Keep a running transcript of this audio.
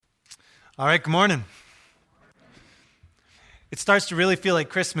All right, good morning. It starts to really feel like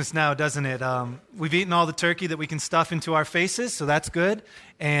Christmas now, doesn't it? We've eaten all the turkey that we can stuff into our faces, so that's good.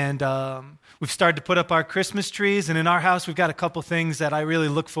 And we've started to put up our Christmas trees. And in our house, we've got a couple things that I really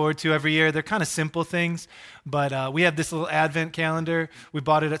look forward to every year. They're kind of simple things, but we have this little advent calendar. We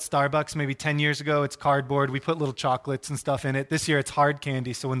bought it at Starbucks maybe 10 years ago. It's cardboard. We put little chocolates and stuff in it. This year, it's hard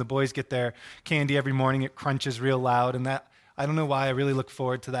candy, so when the boys get their candy every morning, it crunches real loud, and I don't know why, I really look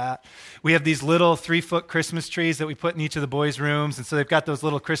forward to that. We have these little 3-foot Christmas trees that we put in each of the boys' rooms, and so they've got those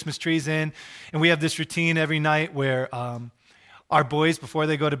little Christmas trees in. And we have this routine every night where our boys, before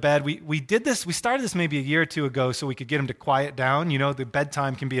they go to bed, we started this maybe a year or two ago so we could get them to quiet down. You know, the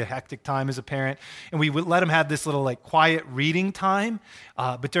bedtime can be a hectic time as a parent. And we would let them have this little quiet reading time.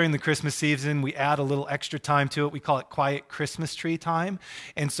 But during the Christmas season, we add a little extra time to it. We call it quiet Christmas tree time.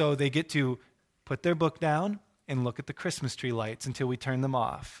 And so they get to put their book down and look at the Christmas tree lights until we turn them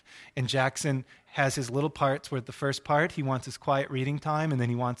off. And Jackson has his little parts where the first part, he wants his quiet reading time, and then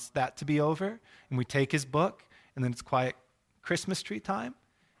he wants that to be over. And we take his book, and then it's quiet Christmas tree time.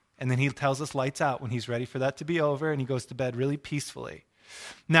 And then he tells us lights out when he's ready for that to be over, and he goes to bed really peacefully.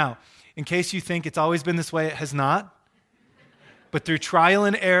 Now, in case you think it's always been this way, it has not. But through trial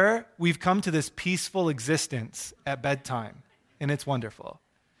and error, we've come to this peaceful existence at bedtime, and it's wonderful.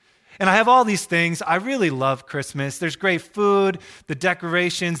 And I have all these things. I really love Christmas. There's great food, the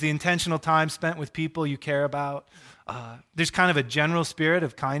decorations, the intentional time spent with people you care about. There's kind of a general spirit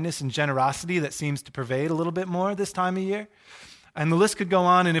of kindness and generosity that seems to pervade a little bit more this time of year. And the list could go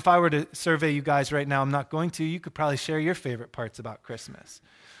on, and if I were to survey you guys right now, I'm not going to, you could probably share your favorite parts about Christmas.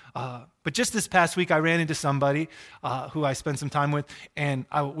 But just this past week, I ran into somebody who I spent some time with, and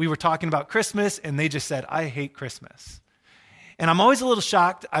we were talking about Christmas, and they just said, "I hate Christmas." And I'm always a little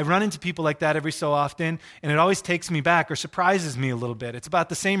shocked. I run into people like that every so often, and it always takes me back or surprises me a little bit. It's about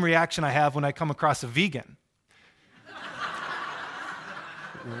the same reaction I have when I come across a vegan.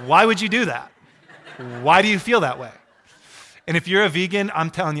 Why would you do that? Why do you feel that way? And if you're a vegan,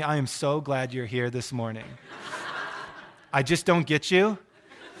 I'm telling you, I am so glad you're here this morning. I just don't get you,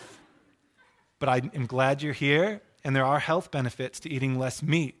 but I am glad you're here, and there are health benefits to eating less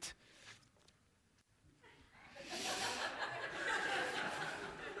meat.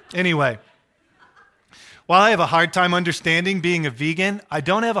 Anyway, while I have a hard time understanding being a vegan, I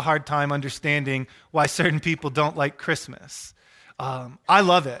don't have a hard time understanding why certain people don't like Christmas. I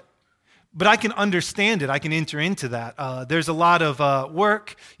love it, but I can understand it. I can enter into that. There's a lot of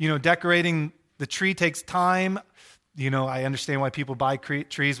work. Decorating the tree takes time. I understand why people buy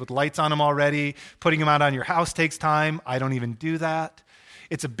trees with lights on them already. Putting them out on your house takes time. I don't even do that.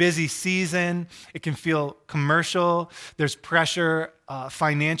 It's a busy season. It can feel commercial. There's pressure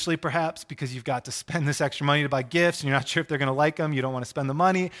financially, perhaps, because you've got to spend this extra money to buy gifts, and you're not sure if they're going to like them. You don't want to spend the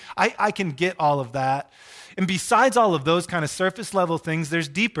money. I can get all of that. And besides all of those kind of surface-level things, there's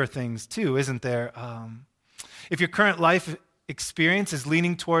deeper things, too, isn't there? If your current life experience is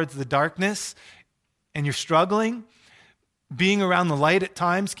leaning towards the darkness and you're struggling, being around the light at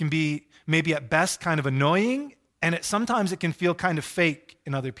times can be maybe at best kind of annoying, and sometimes it can feel kind of fake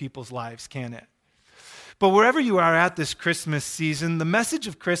in other people's lives, can it? But wherever you are at this Christmas season, the message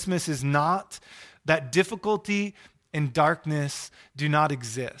of Christmas is not that difficulty and darkness do not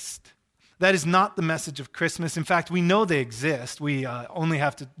exist. That is not the message of Christmas. In fact, we know they exist. We only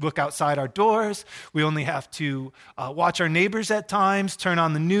have to look outside our doors. We only have to watch our neighbors at times, turn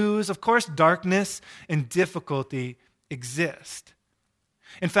on the news. Of course, darkness and difficulty exist.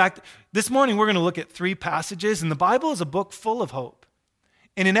 In fact, this morning we're going to look at 3 passages, and the Bible is a book full of hope.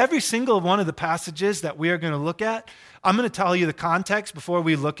 And in every single one of the passages that we are going to look at, I'm going to tell you the context before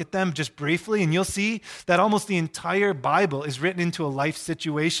we look at them just briefly, and you'll see that almost the entire Bible is written into a life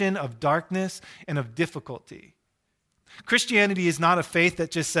situation of darkness and of difficulty. Christianity is not a faith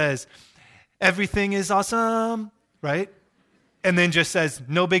that just says, everything is awesome, right? And then just says,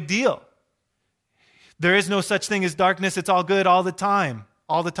 no big deal. There is no such thing as darkness. It's all good all the time.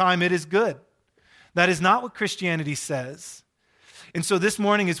 All the time it is good. That is not what Christianity says. And so this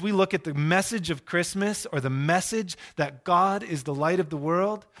morning, as we look at the message of Christmas, or the message that God is the light of the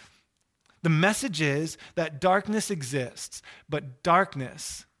world, the message is that darkness exists, but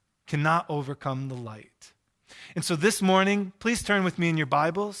darkness cannot overcome the light. And so this morning, please turn with me in your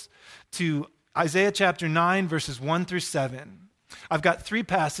Bibles to Isaiah chapter 9, verses 1 through 7. I've got 3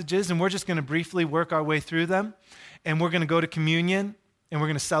 passages, and we're just going to briefly work our way through them, and we're going to go to communion, and we're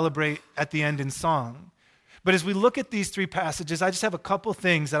going to celebrate at the end in song. But as we look at these 3 passages, I just have a couple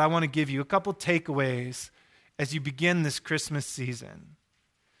things that I want to give you, a couple takeaways as you begin this Christmas season.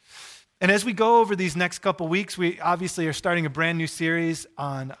 And as we go over these next couple weeks, we obviously are starting a brand new series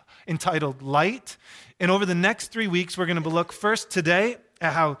entitled Light. And over the next 3 weeks, we're going to look first today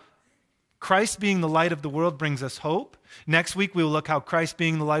at how Christ being the light of the world brings us hope. Next week, we will look how Christ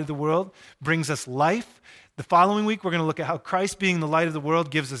being the light of the world brings us life. The following week, we're going to look at how Christ being the light of the world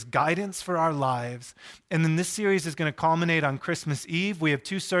gives us guidance for our lives. And then this series is going to culminate on Christmas Eve. We have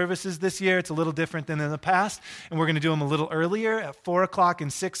 2 services this year. It's a little different than in the past. And we're going to do them a little earlier at 4 o'clock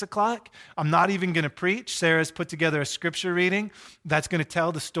and 6 o'clock. I'm not even going to preach. Sarah's put together a scripture reading that's going to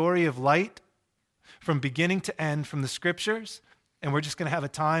tell the story of light from beginning to end from the scriptures. And we're just going to have a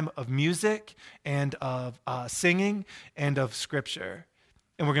time of music and of singing and of scripture.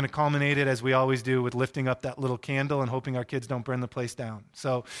 And we're going to culminate it, as we always do, with lifting up that little candle and hoping our kids don't burn the place down.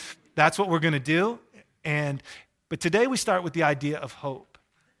 So that's what we're going to do. But today we start with the idea of hope.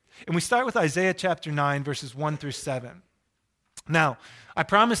 And we start with Isaiah chapter 9, verses 1 through 7. Now, I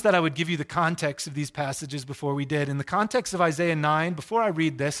promised that I would give you the context of these passages before we did. In the context of Isaiah 9, before I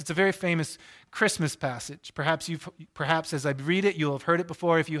read this, it's a very famous Christmas passage. Perhaps as I read it, you'll have heard it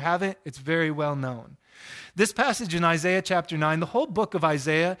before. If you haven't, it's very well known. This passage in Isaiah chapter 9, the whole book of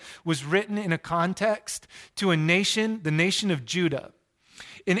Isaiah was written in a context to a nation, the nation of Judah.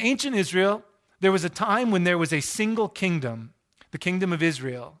 In ancient Israel, there was a time when there was a single kingdom, the kingdom of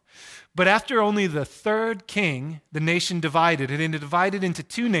Israel. But after only the 3rd king, the nation divided. It divided into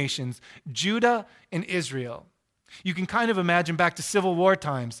 2 nations, Judah and Israel. You can kind of imagine back to Civil War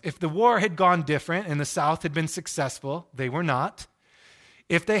times. If the war had gone different and the South had been successful, they were not.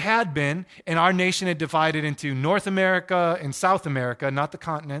 If they had been, and our nation had divided into North America and South America, not the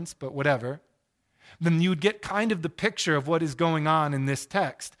continents, but whatever, then you would get kind of the picture of what is going on in this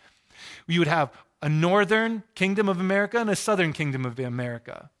text. You would have a northern kingdom of America and a southern kingdom of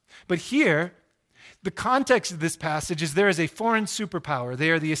America. But here, the context of this passage is there is a foreign superpower. They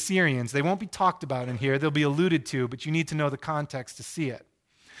are the Assyrians. They won't be talked about in here. They'll be alluded to, but you need to know the context to see it.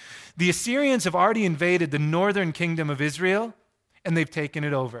 The Assyrians have already invaded the northern kingdom of Israel, and they've taken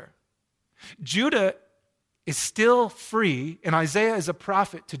it over. Judah is still free, and Isaiah is a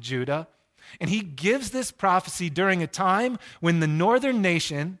prophet to Judah, and he gives this prophecy during a time when the northern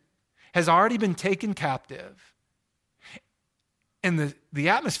nation has already been taken captive. And the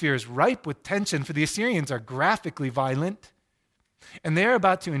atmosphere is ripe with tension, for the Assyrians are graphically violent, and they're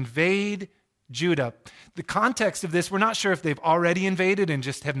about to invade Judah. The context of this, we're not sure if they've already invaded and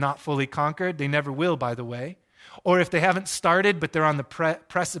just have not fully conquered. They never will, by the way. Or if they haven't started, but they're on the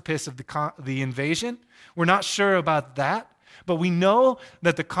precipice of the invasion. We're not sure about that. But we know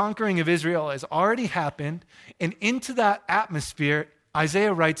that the conquering of Israel has already happened, and into that atmosphere,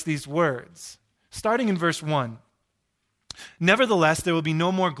 Isaiah writes these words, starting in verse 1. Nevertheless, there will be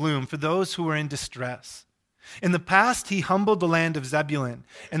no more gloom for those who are in distress. In the past, he humbled the land of Zebulun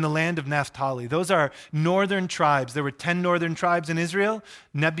and the land of Naphtali. Those are northern tribes. There were 10 northern tribes in Israel.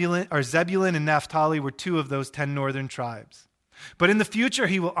 Zebulun and Naphtali were 2 of those 10 northern tribes. But in the future,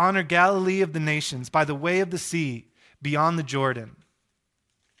 he will honor Galilee of the nations by the way of the sea beyond the Jordan.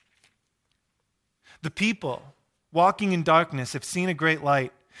 The people walking in darkness have seen a great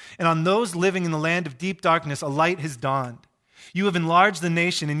light, and on those living in the land of deep darkness, a light has dawned. You have enlarged the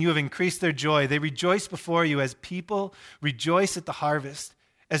nation, and you have increased their joy. They rejoice before you as people rejoice at the harvest,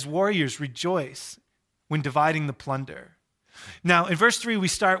 as warriors rejoice when dividing the plunder. Now, in verse 3, we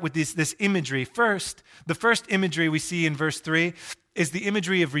start with this imagery. First, the first imagery we see in verse 3 is the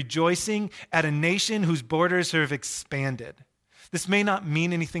imagery of rejoicing at a nation whose borders have expanded. This may not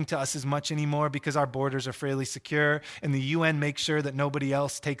mean anything to us as much anymore because our borders are fairly secure, and the UN makes sure that nobody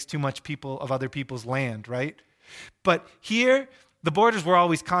else takes too much of other people's land, right? But here, the borders were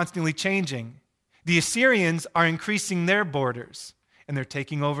always constantly changing. The Assyrians are increasing their borders, and they're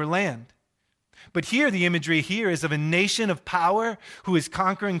taking over land. But here, the imagery here is of a nation of power who is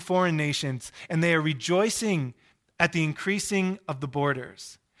conquering foreign nations, and they are rejoicing at the increasing of the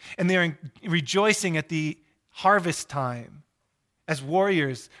borders. And they are rejoicing at the harvest time as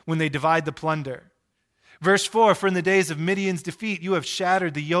warriors when they divide the plunder. Verse 4, for in the days of Midian's defeat, you have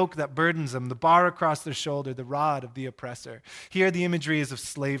shattered the yoke that burdens them, the bar across their shoulder, the rod of the oppressor. Here the imagery is of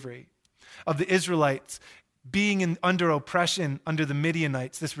slavery, of the Israelites being under oppression under the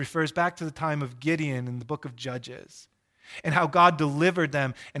Midianites. This refers back to the time of Gideon in the book of Judges, and how God delivered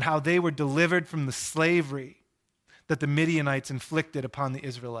them and how they were delivered from the slavery that the Midianites inflicted upon the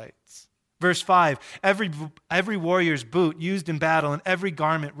Israelites. Verse 5, every warrior's boot used in battle and every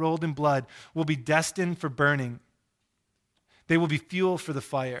garment rolled in blood will be destined for burning. They will be fuel for the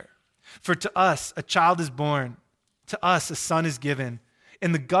fire. For to us a child is born, to us a son is given,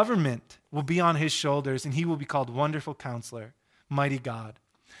 and the government will be on his shoulders, and he will be called Wonderful Counselor, Mighty God,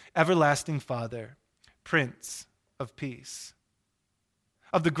 everlasting Father, Prince of Peace.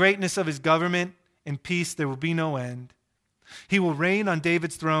 Of the greatness of his government and peace there will be no end. He will reign on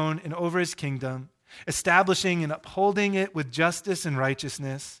David's throne and over his kingdom, establishing and upholding it with justice and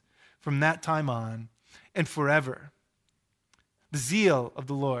righteousness from that time on and forever. The zeal of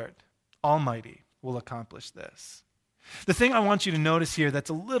the Lord Almighty will accomplish this. The thing I want you to notice here that's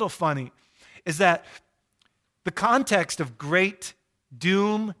a little funny is that the context of great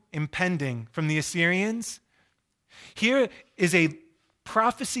doom impending from the Assyrians, here is a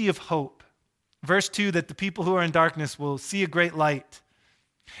prophecy of hope. Verse 2, that the people who are in darkness will see a great light.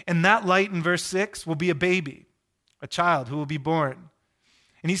 And that light in verse 6 will be a baby, a child who will be born.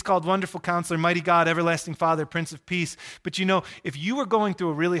 And he's called Wonderful Counselor, Mighty God, Everlasting Father, Prince of Peace. But you know, if you were going through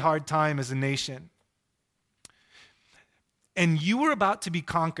a really hard time as a nation, and you were about to be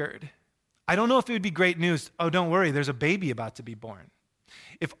conquered, I don't know if it would be great news. Oh, don't worry, there's a baby about to be born.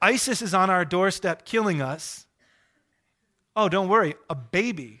 If ISIS is on our doorstep killing us, oh, don't worry, a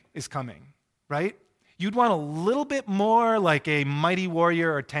baby is coming, right? You'd want a little bit more like a mighty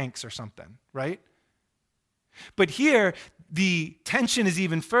warrior or tanks or something, right? But here, the tension is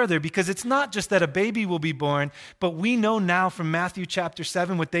even further because it's not just that a baby will be born, but we know now from Matthew chapter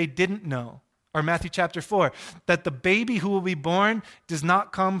 7 what they didn't know, or Matthew chapter 4, that the baby who will be born does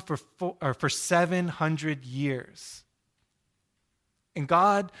not come for 700 years. And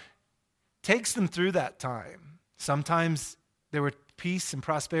God takes them through that time. Sometimes there were peace and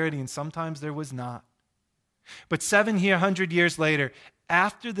prosperity, and sometimes there was not. But 700 years later,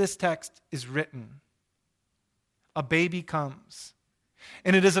 after this text is written, a baby comes.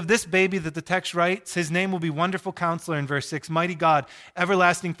 And it is of this baby that the text writes, his name will be Wonderful Counselor in verse 6, Mighty God,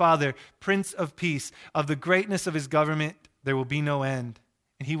 Everlasting Father, Prince of Peace. Of the greatness of his government there will be no end,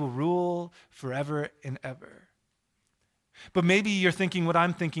 and he will rule forever and ever. But maybe you're thinking what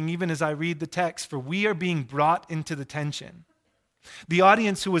I'm thinking even as I read the text, for we are being brought into the tension. The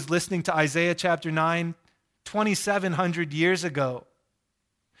audience who was listening to Isaiah chapter 9, 2,700 years ago,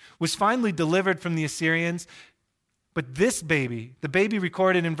 was finally delivered from the Assyrians. But this baby, the baby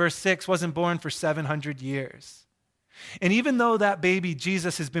recorded in verse 6, wasn't born for 700 years. And even though that baby,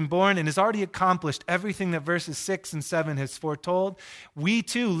 Jesus, has been born and has already accomplished everything that verses 6 and 7 has foretold, we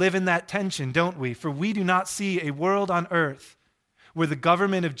too live in that tension, don't we? For we do not see a world on earth where the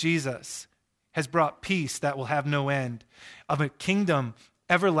government of Jesus has brought peace that will have no end, of a kingdom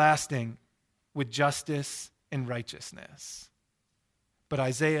everlasting with justice and righteousness. But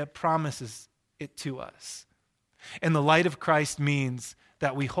Isaiah promises it to us. And the light of Christ means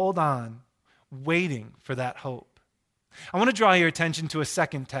that we hold on, waiting for that hope. I want to draw your attention to a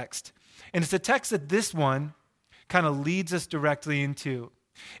second text. And it's a text that this one kind of leads us directly into.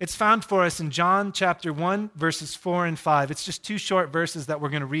 It's found for us in John chapter 1, verses 4 and 5. It's just two short verses that we're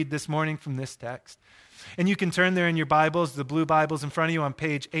going to read this morning from this text. And you can turn there in your Bibles, the blue Bibles in front of you on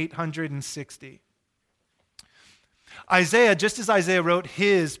page 860. Isaiah, just as Isaiah wrote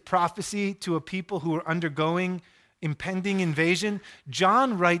his prophecy to a people who were undergoing impending invasion,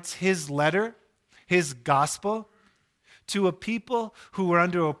 John writes his letter, his gospel, to a people who were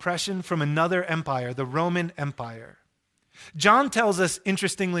under oppression from another empire, the Roman Empire. John tells us,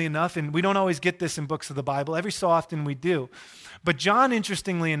 interestingly enough, and we don't always get this in books of the Bible, every so often we do, but John,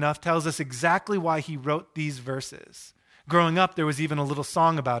 interestingly enough, tells us exactly why he wrote these verses. Growing up, there was even a little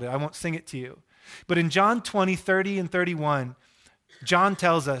song about it. I won't sing it to you. But in John 20, 30, and 31, John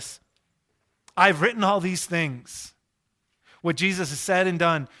tells us, I've written all these things, what Jesus has said and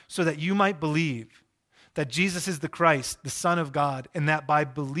done, so that you might believe that Jesus is the Christ, the Son of God, and that by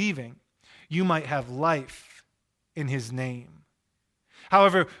believing, you might have life in his name.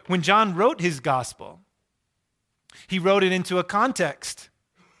 However, when John wrote his gospel, he wrote it into a context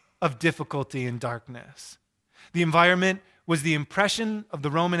of difficulty and darkness. The environment was the impression of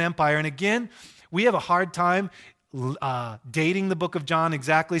the Roman Empire. And again, we have a hard time dating the book of John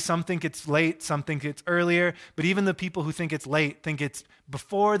exactly. Some think it's late, some think it's earlier, but even the people who think it's late think it's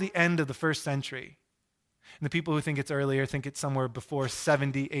before the end of the first century. And the people who think it's earlier think it's somewhere before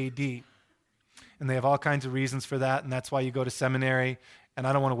 70 AD. And they have all kinds of reasons for that, and that's why you go to seminary, and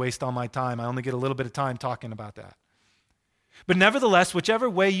I don't want to waste all my time. I only get a little bit of time talking about that. But nevertheless, whichever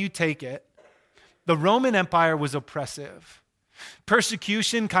way you take it, the Roman Empire was oppressive.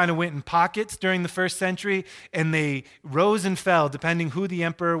 Persecution kind of went in pockets during the first century, and they rose and fell depending who the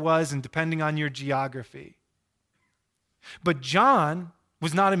emperor was and depending on your geography. But John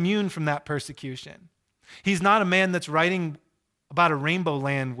was not immune from that persecution. He's not a man that's writing about a rainbow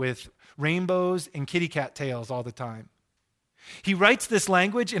land with rainbows and kitty cat tails all the time. He writes this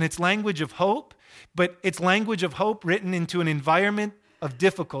language, and it's language of hope, but it's language of hope written into an environment of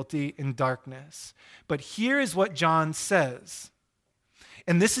difficulty and darkness. But here is what John says.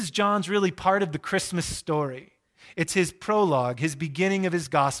 And this is John's really part of the Christmas story. It's his prologue, his beginning of his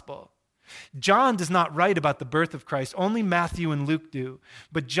gospel. John does not write about the birth of Christ. Only Matthew and Luke do.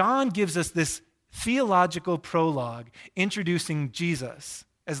 But John gives us this theological prologue introducing Jesus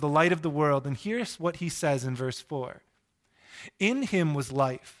as the light of the world. And here's what he says in verse 4. In him was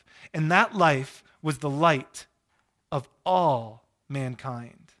life, and that life was the light of all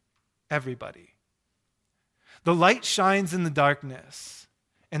mankind, everybody. The light shines in the darkness,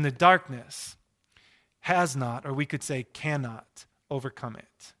 and the darkness has not, or we could say cannot, overcome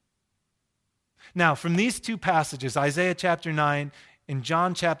it. Now, from these two passages, Isaiah chapter 9 and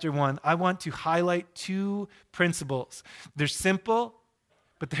John chapter 1, I want to highlight two principles. They're simple,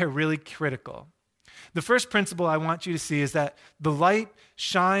 but they're really critical. The first principle I want you to see is that the light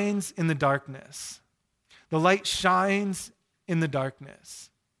shines in the darkness. The light shines in the darkness.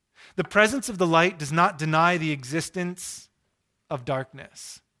 The presence of the light does not deny the existence of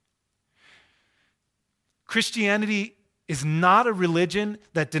darkness. Christianity is not a religion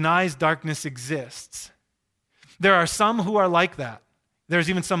that denies darkness exists. There are some who are like that. There's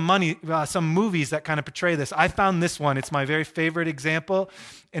even some movies that kind of portray this. I found this one. It's my very favorite example.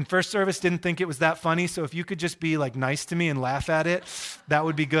 And First Service didn't think it was that funny, so if you could just be like nice to me and laugh at it, that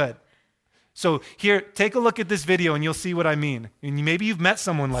would be good. So here, take a look at this video and you'll see what I mean. And maybe you've met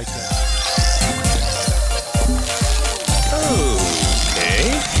someone like this.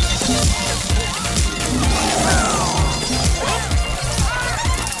 Okay.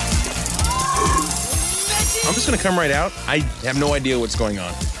 I'm just going to come right out. I have no idea what's going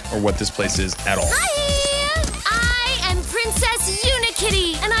on or what this place is at all. Hi! I am Princess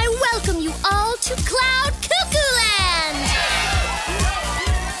Unikitty, and I welcome you all to Cloud Cuckoo Land!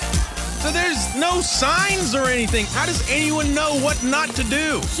 So there's no signs or anything. How does anyone know what not to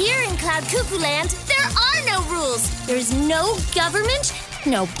do? Here in Cloud Cuckoo Land, there are no rules. There's no government,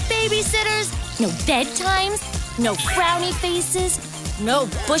 no babysitters, no bedtimes, no frowny faces, no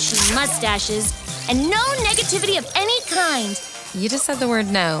bushy mustaches, and no negativity of any kind. You just said the word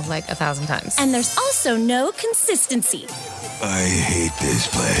no like 1,000 times. And there's also no consistency. I hate this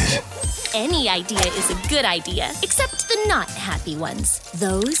place. Any idea is a good idea, except the not happy ones.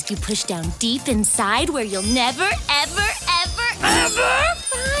 Those you push down deep inside where you'll never, ever, ever, ever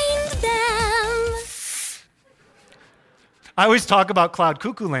find them. I always talk about Cloud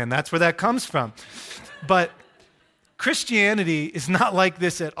Cuckoo Land. That's where that comes from. But Christianity is not like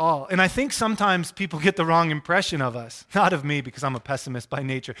this at all. And I think sometimes people get the wrong impression of us. Not of me, because I'm a pessimist by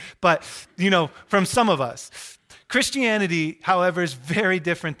nature, but, from some of us. Christianity, however, is very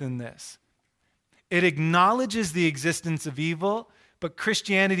different than this. It acknowledges the existence of evil, but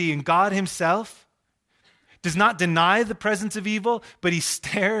Christianity and God himself does not deny the presence of evil, but he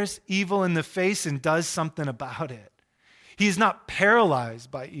stares evil in the face and does something about it. He is not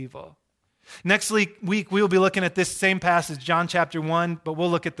paralyzed by evil. Next week, we'll be looking at this same passage, John chapter 1, but we'll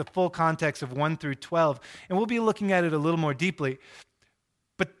look at the full context of 1 through 12, and we'll be looking at it a little more deeply.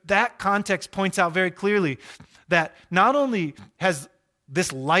 But that context points out very clearly that not only has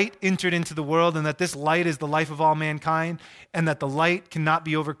this light entered into the world and that this light is the life of all mankind and that the light cannot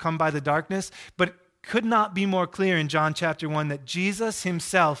be overcome by the darkness, but it could not be more clear in John chapter 1 that Jesus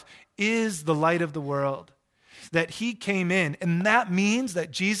himself is the light of the world, that he came in, and that means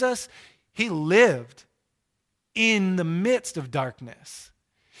that Jesus, he lived in the midst of darkness.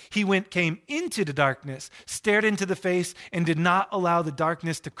 He came into the darkness, stared into the face, and did not allow the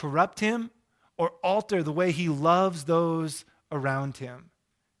darkness to corrupt him or alter the way he loves those around him.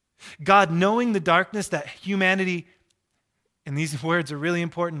 God, knowing the darkness that humanity, and these words are really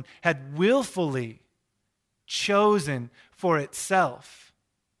important, had willfully chosen for itself,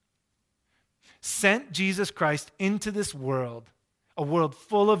 sent Jesus Christ into this world, a world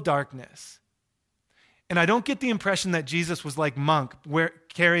full of darkness. And I don't get the impression that Jesus was like Monk,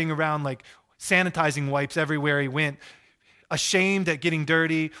 carrying around like sanitizing wipes everywhere he went, ashamed at getting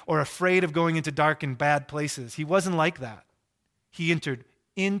dirty or afraid of going into dark and bad places. He wasn't like that. He entered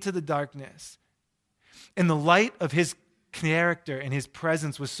into the darkness. And the light of his character and his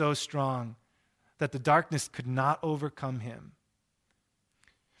presence was so strong that the darkness could not overcome him.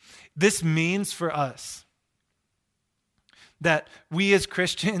 This means for us that we as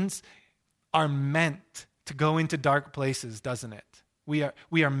Christians are meant to go into dark places, doesn't it? We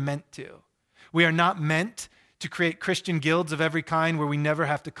are meant to. We are not meant to create Christian guilds of every kind where we never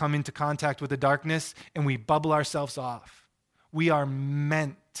have to come into contact with the darkness and we bubble ourselves off. We are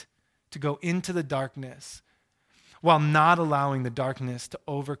meant to go into the darkness while not allowing the darkness to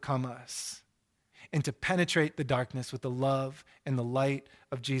overcome us. and to penetrate the darkness with the love and the light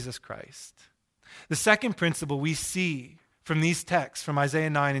of Jesus Christ. The second principle we see from these texts, from Isaiah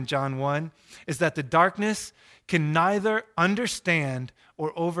 9 and John 1, is that the darkness can neither understand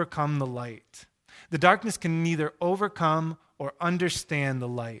or overcome the light. The darkness can neither overcome or understand the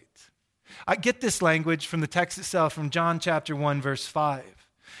light. I get this language from the text itself, from John chapter 1, verse 5.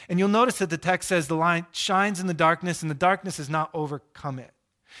 And you'll notice that the text says the light shines in the darkness, and the darkness has not overcome it.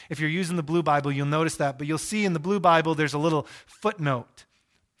 If you're using the Blue Bible, you'll notice that. But you'll see in the Blue Bible, there's a little footnote.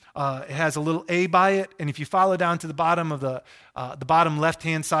 It has a little A by it, and if you follow down to the bottom of the bottom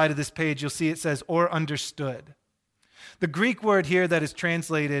left-hand side of this page, you'll see it says, or understood. The Greek word here that is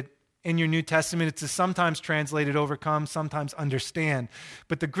translated in your New Testament, it's sometimes translated overcome, sometimes understand.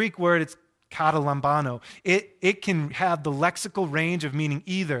 But the Greek word, it's katalambano. It can have the lexical range of meaning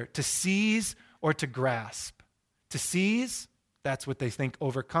either to seize or to grasp. To seize, that's what they think,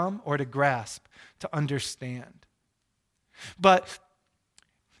 overcome, or to grasp, to understand. But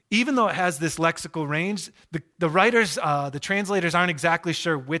even though it has this lexical range, the writers, the translators aren't exactly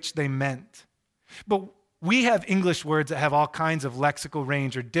sure which they meant. But we have English words that have all kinds of lexical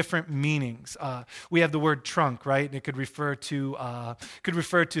range or different meanings. We have the word trunk, right? And it could refer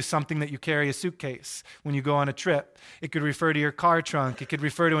to something that you carry, a suitcase, when you go on a trip. It could refer to your car trunk. It could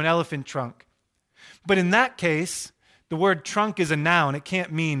refer to an elephant trunk. But in that case, the word trunk is a noun. It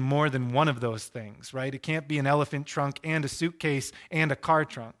can't mean more than one of those things, right? It can't be an elephant trunk and a suitcase and a car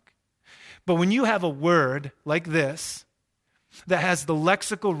trunk. But when you have a word like this that has the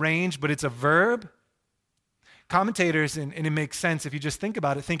lexical range, but it's a verb, commentators, and it makes sense if you just think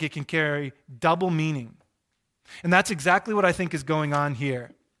about it, think it can carry double meaning. And that's exactly what I think is going on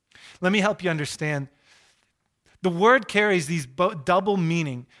here. Let me help you understand. The word carries these double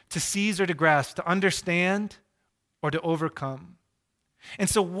meaning, to seize or to grasp, to understand or to overcome. And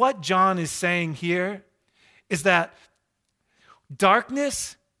so what John is saying here is that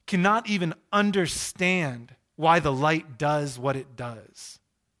darkness cannot even understand why the light does what it does.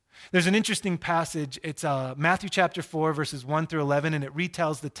 There's an interesting passage. It's Matthew chapter 4, verses 1 through 11, and it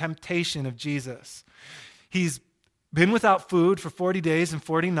retells the temptation of Jesus. He's been without food for 40 days and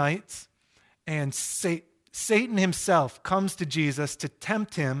 40 nights, and Satan himself comes to Jesus to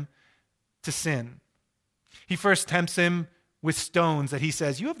tempt him to sin. He first tempts him with stones that he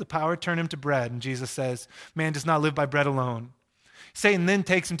says, you have the power, turn him to bread. And Jesus says, man does not live by bread alone. Satan then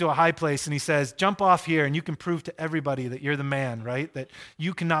takes him to a high place and he says, jump off here and you can prove to everybody that you're the man, right? That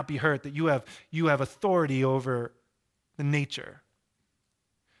you cannot be hurt, that you have authority over the nature.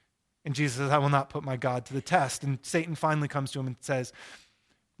 And Jesus says, I will not put my God to the test. And Satan finally comes to him and says,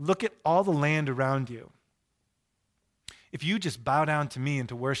 look at all the land around you. If you just bow down to me and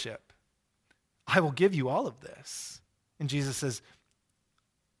to worship, I will give you all of this. And Jesus says,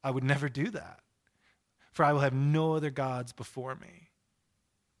 I would never do that, for I will have no other gods before me.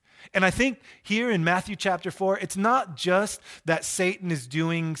 And I think here in Matthew chapter 4, it's not just that Satan is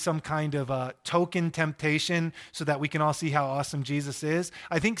doing some kind of a token temptation so that we can all see how awesome Jesus is.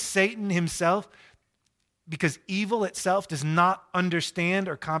 I think Satan himself, because evil itself does not understand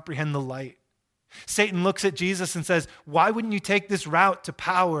or comprehend the light. Satan looks at Jesus and says, why wouldn't you take this route to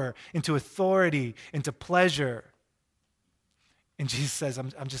power, into authority, into pleasure? And Jesus says,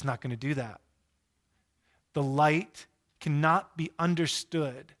 I'm just not going to do that. The light cannot be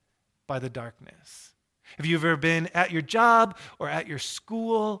understood by the darkness. Have you ever been at your job or at your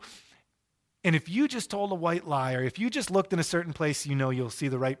school, and if you just told a white lie, or if you just looked in a certain place, you know you'll see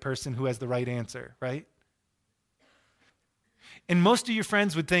the right person who has the right answer, right? And most of your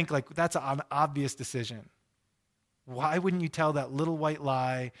friends would think, like, that's an obvious decision. Why wouldn't you tell that little white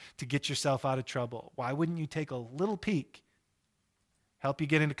lie to get yourself out of trouble? Why wouldn't you take a little peek, help you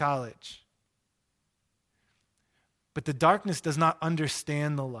get into college? But the darkness does not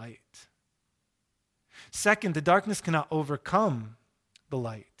understand the light. Second, the darkness cannot overcome the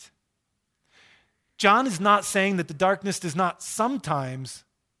light. John is not saying that the darkness does not sometimes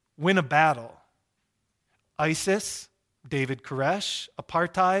win a battle. ISIS, David Koresh,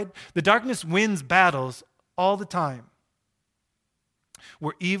 apartheid, the darkness wins battles all the time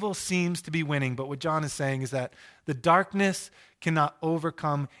where evil seems to be winning. But what John is saying is that the darkness cannot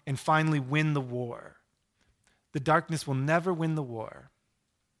overcome and finally win the war. The darkness will never win the war,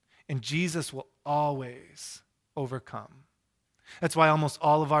 and Jesus will always overcome. That's why almost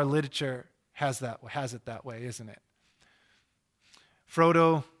all of our literature has it that way, isn't it?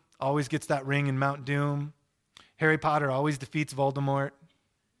 Frodo always gets that ring in Mount Doom. Harry Potter always defeats Voldemort.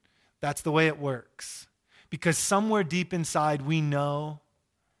 That's the way it works. Because somewhere deep inside we know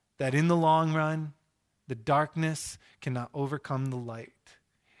that in the long run, the darkness cannot overcome the light.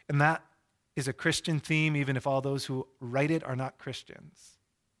 And that is a Christian theme, even if all those who write it are not Christians.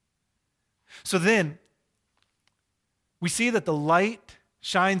 So then, we see that the light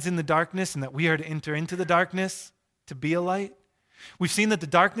shines in the darkness and that we are to enter into the darkness to be a light. We've seen that the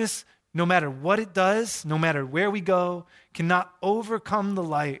darkness, no matter what it does, no matter where we go, cannot overcome the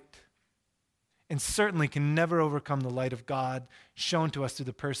light, and certainly can never overcome the light of God shown to us through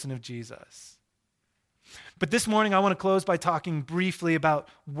the person of Jesus. But this morning, I want to close by talking briefly about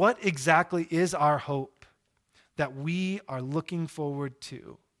what exactly is our hope that we are looking forward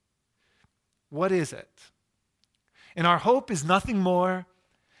to. What is it? And our hope is nothing more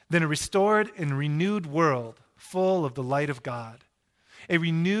than a restored and renewed world full of the light of God. A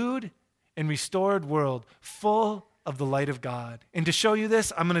renewed and restored world full of the light of God. And to show you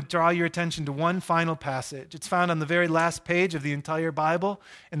this, I'm going to draw your attention to one final passage. It's found on the very last page of the entire Bible,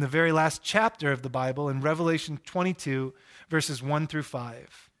 in the very last chapter of the Bible, in Revelation 22, verses 1 through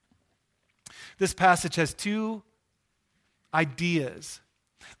 5. This passage has two ideas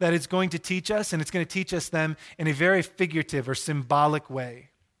that it's going to teach us, and it's going to teach us them in a very figurative or symbolic way.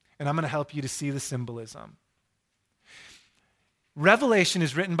 And I'm going to help you to see the symbolism. Revelation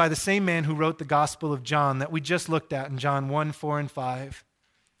is written by the same man who wrote the Gospel of John that we just looked at in John 1, 4, and 5.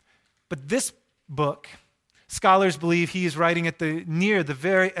 But this book, scholars believe he is writing near the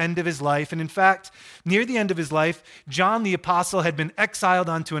very end of his life. And in fact, near the end of his life, John the Apostle had been exiled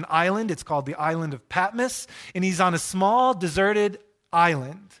onto an island. It's called the island of Patmos. And he's on a small, deserted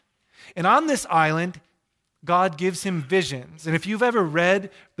island. And on this island, God gives him visions. And if you've ever read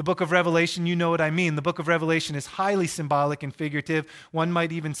the book of Revelation, you know what I mean. The book of Revelation is highly symbolic and figurative. One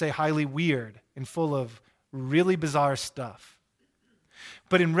might even say highly weird and full of really bizarre stuff.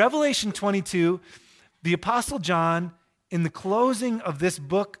 But in Revelation 22, the Apostle John, in the closing of this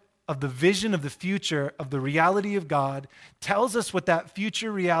book of the vision of the future of the reality of God, tells us what that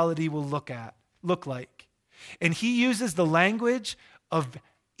future reality will look like. And he uses the language of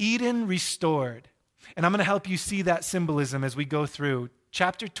Eden restored. And I'm going to help you see that symbolism as we go through.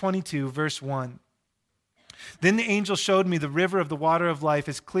 Chapter 22, verse 1. Then the angel showed me the river of the water of life,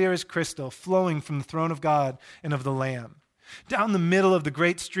 as clear as crystal, flowing from the throne of God and of the Lamb. Down the middle of the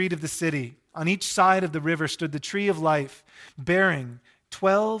great street of the city, on each side of the river stood the tree of life, bearing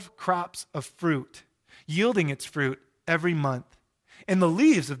 12 crops of fruit, yielding its fruit every month. And the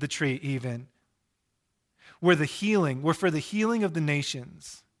leaves of the tree even were for the healing of the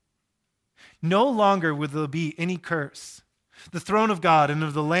nations. No longer will there be any curse. The throne of God and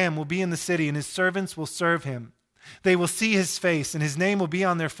of the Lamb will be in the city, and his servants will serve him. They will see his face, and his name will be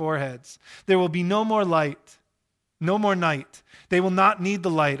on their foreheads. There will be no more light, no more night. They will not need the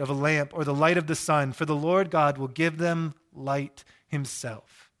light of a lamp or the light of the sun, for the Lord God will give them light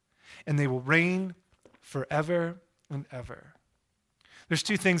himself, and they will reign forever and ever. There's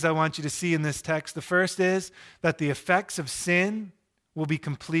two things I want you to see in this text. The first is that the effects of sin will be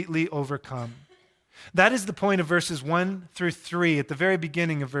completely overcome. That is the point of verses 1 through 3, at the very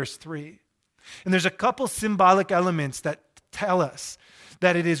beginning of verse 3. And there's a couple symbolic elements that tell us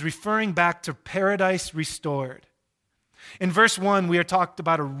that it is referring back to paradise restored. In verse 1, we are talked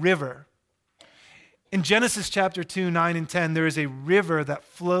about a river. In Genesis chapter 2, 9 and 10, there is a river that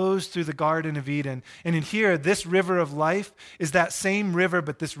flows through the Garden of Eden. And in here, this river of life is that same river,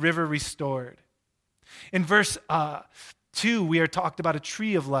 but this river restored. In verse 2, we are talked about a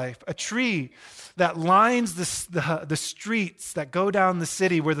tree of life, a tree that lines the streets that go down the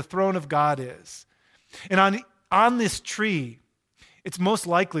city where the throne of God is. And on this tree, it's most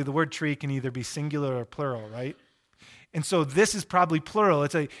likely the word tree can either be singular or plural, right? And so this is probably plural.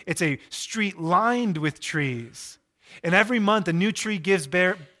 It's a street lined with trees. And every month a new tree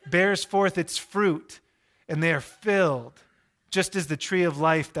bears forth its fruit, and they are filled, just as the tree of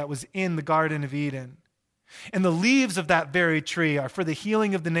life that was in the Garden of Eden. And the leaves of that very tree are for the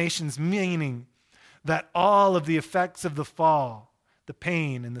healing of the nations, meaning that all of the effects of the fall, the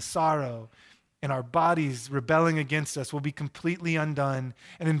pain and the sorrow, and our bodies rebelling against us will be completely undone.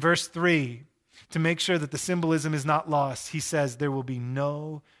 And in verse 3, to make sure that the symbolism is not lost, he says there will be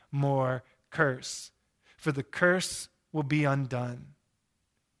no more curse, for the curse will be undone.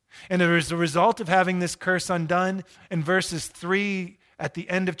 And as a result of having this curse undone, in verses 3, at the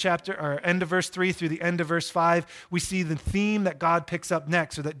end of verse 3 through the end of verse 5, we see the theme that God picks up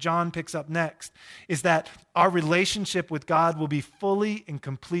next, or that John picks up next, is that our relationship with God will be fully and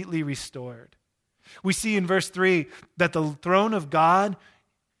completely restored. We see in verse 3 that the throne of God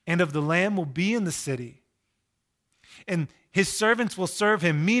and of the Lamb will be in the city. And his servants will serve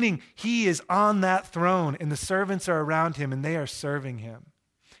him, meaning he is on that throne and the servants are around him and they are serving him.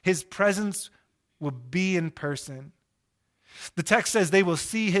 His presence will be in person. The text says they will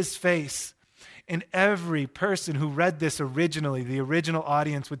see his face. And every person who read this originally, the original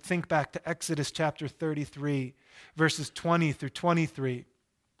audience, would think back to Exodus chapter 33, verses 20 through 23,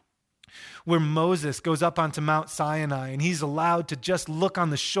 where Moses goes up onto Mount Sinai and he's allowed to just look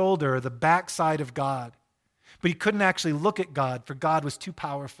on the shoulder or the backside of God. But he couldn't actually look at God, for God was too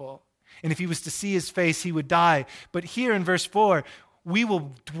powerful. And if he was to see his face, he would die. But here in verse 4, we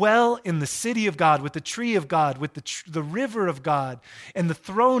will dwell in the city of God, with the tree of God, with the river of God, and the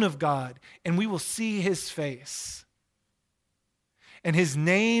throne of God, and we will see his face. And his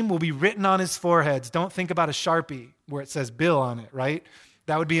name will be written on his foreheads. Don't think about a Sharpie where it says Bill on it, right?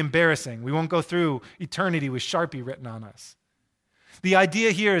 That would be embarrassing. We won't go through eternity with Sharpie written on us. The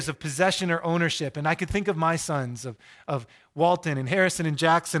idea here is of possession or ownership. And I could think of my sons, of Walton and Harrison and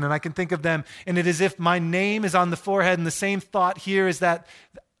Jackson, and I can think of them, and it is as if my name is on the forehead, and the same thought here is that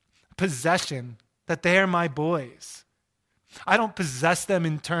possession, that they are my boys. I don't possess them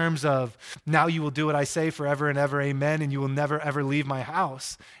in terms of, now you will do what I say forever and ever, amen, and you will never ever leave my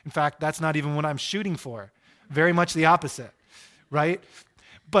house. In fact, that's not even what I'm shooting for. Very much the opposite, right?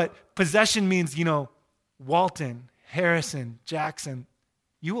 But possession means, Walton, Harrison, Jackson,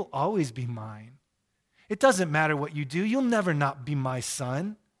 you will always be mine. It doesn't matter what you do. You'll never not be my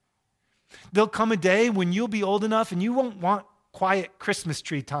son. There'll come a day when you'll be old enough and you won't want quiet Christmas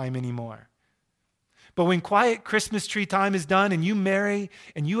tree time anymore. But when quiet Christmas tree time is done and you marry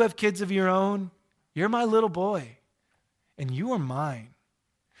and you have kids of your own, you're my little boy and you are mine.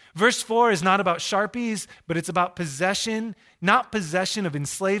 Verse 4 is not about Sharpies, but it's about possession, not possession of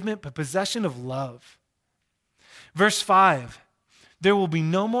enslavement, but possession of love. Verse 5, there will be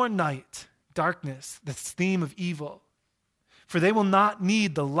no more night, darkness, the theme of evil. For they will not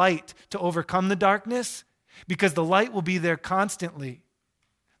need the light to overcome the darkness, because the light will be there constantly.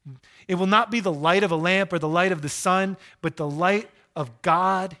 It will not be the light of a lamp or the light of the sun, but the light of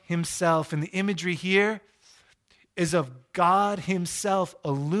God himself. And the imagery here is of God himself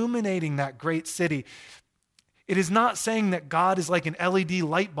illuminating that great city. It is not saying that God is like an LED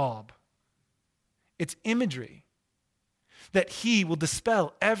light bulb. It's imagery that he will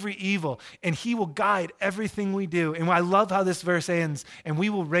dispel every evil and he will guide everything we do. And I love how this verse ends, and we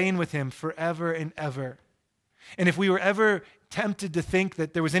will reign with him forever and ever. And if we were ever tempted to think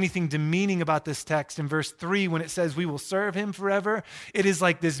that there was anything demeaning about this text in verse 3 when it says we will serve him forever, it is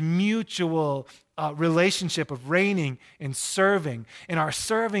like this mutual relationship of reigning and serving. And our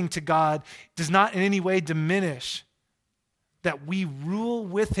serving to God does not in any way diminish that we rule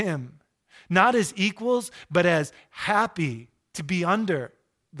with him, not as equals, but as happy to be under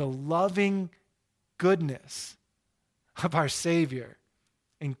the loving goodness of our Savior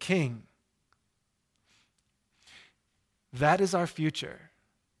and King. That is our future.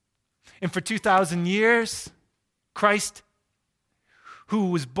 And for 2,000 years, Christ, who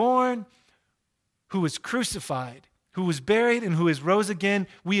was born, who was crucified, who was buried, and who is rose again,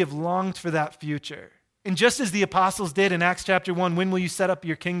 we have longed for that future. And just as the apostles did in Acts chapter 1, when will you set up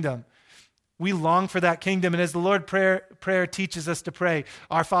your kingdom? We long for that kingdom. And as the Lord's prayer teaches us to pray,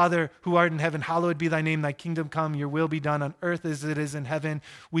 our Father who art in heaven, hallowed be thy name, thy kingdom come, your will be done on earth as it is in heaven.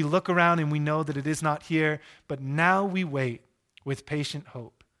 We look around and we know that it is not here, but now we wait with patient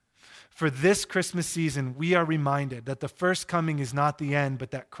hope. For this Christmas season, we are reminded that the first coming is not the end,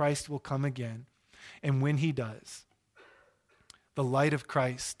 but that Christ will come again. And when he does, the light of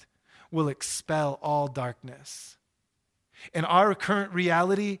Christ will expel all darkness. And our current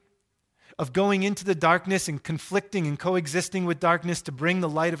reality of going into the darkness and conflicting and coexisting with darkness to bring the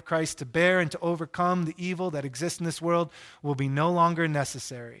light of Christ to bear and to overcome the evil that exists in this world will be no longer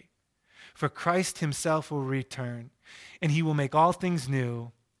necessary. For Christ himself will return, and he will make all things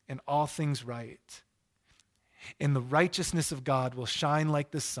new and all things right. And the righteousness of God will shine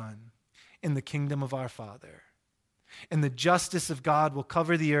like the sun in the kingdom of our Father. And the justice of God will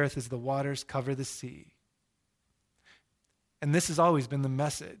cover the earth as the waters cover the sea. And this has always been the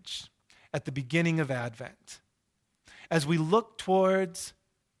message at the beginning of Advent. As we look towards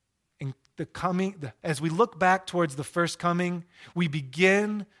as we look back towards the first coming, we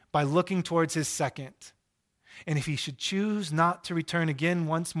begin by looking towards his second. And if he should choose not to return again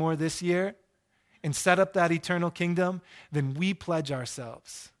once more this year and set up that eternal kingdom, then we pledge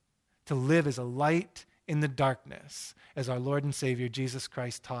ourselves to live as a light in the darkness, as our Lord and Savior Jesus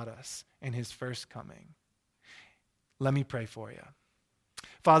Christ taught us in his first coming. Let me pray for you.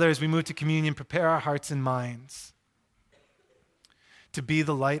 Father, as we move to communion, prepare our hearts and minds to be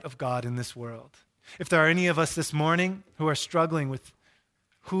the light of God in this world. If there are any of us this morning who are struggling with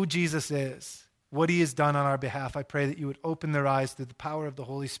who Jesus is, what he has done on our behalf, I pray that you would open their eyes through the power of the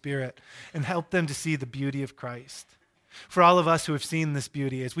Holy Spirit and help them to see the beauty of Christ. For all of us who have seen this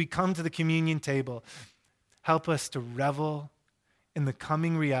beauty, as we come to the communion table, help us to revel in the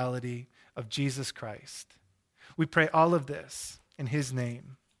coming reality of Jesus Christ. We pray all of this in his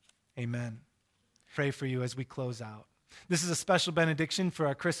name. Amen. Pray for you as we close out. This is a special benediction for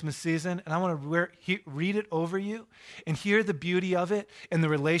our Christmas season, and I want to read it over you and hear the beauty of it and the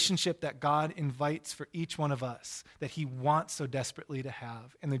relationship that God invites for each one of us, that he wants so desperately to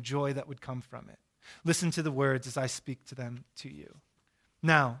have, and the joy that would come from it. Listen to the words as I speak to them to you.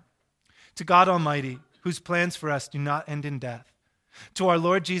 Now, to God Almighty, whose plans for us do not end in death, to our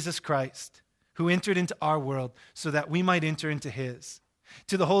Lord Jesus Christ, who entered into our world so that we might enter into his,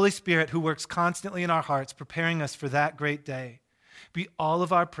 to the Holy Spirit who works constantly in our hearts, preparing us for that great day, be all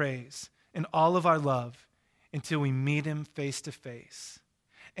of our praise and all of our love until we meet him face to face.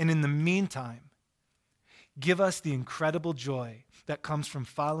 And in the meantime, give us the incredible joy that comes from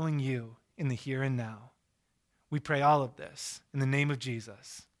following you in the here and now. We pray all of this in the name of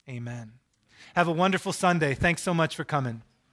Jesus. Amen. Have a wonderful Sunday. Thanks so much for coming.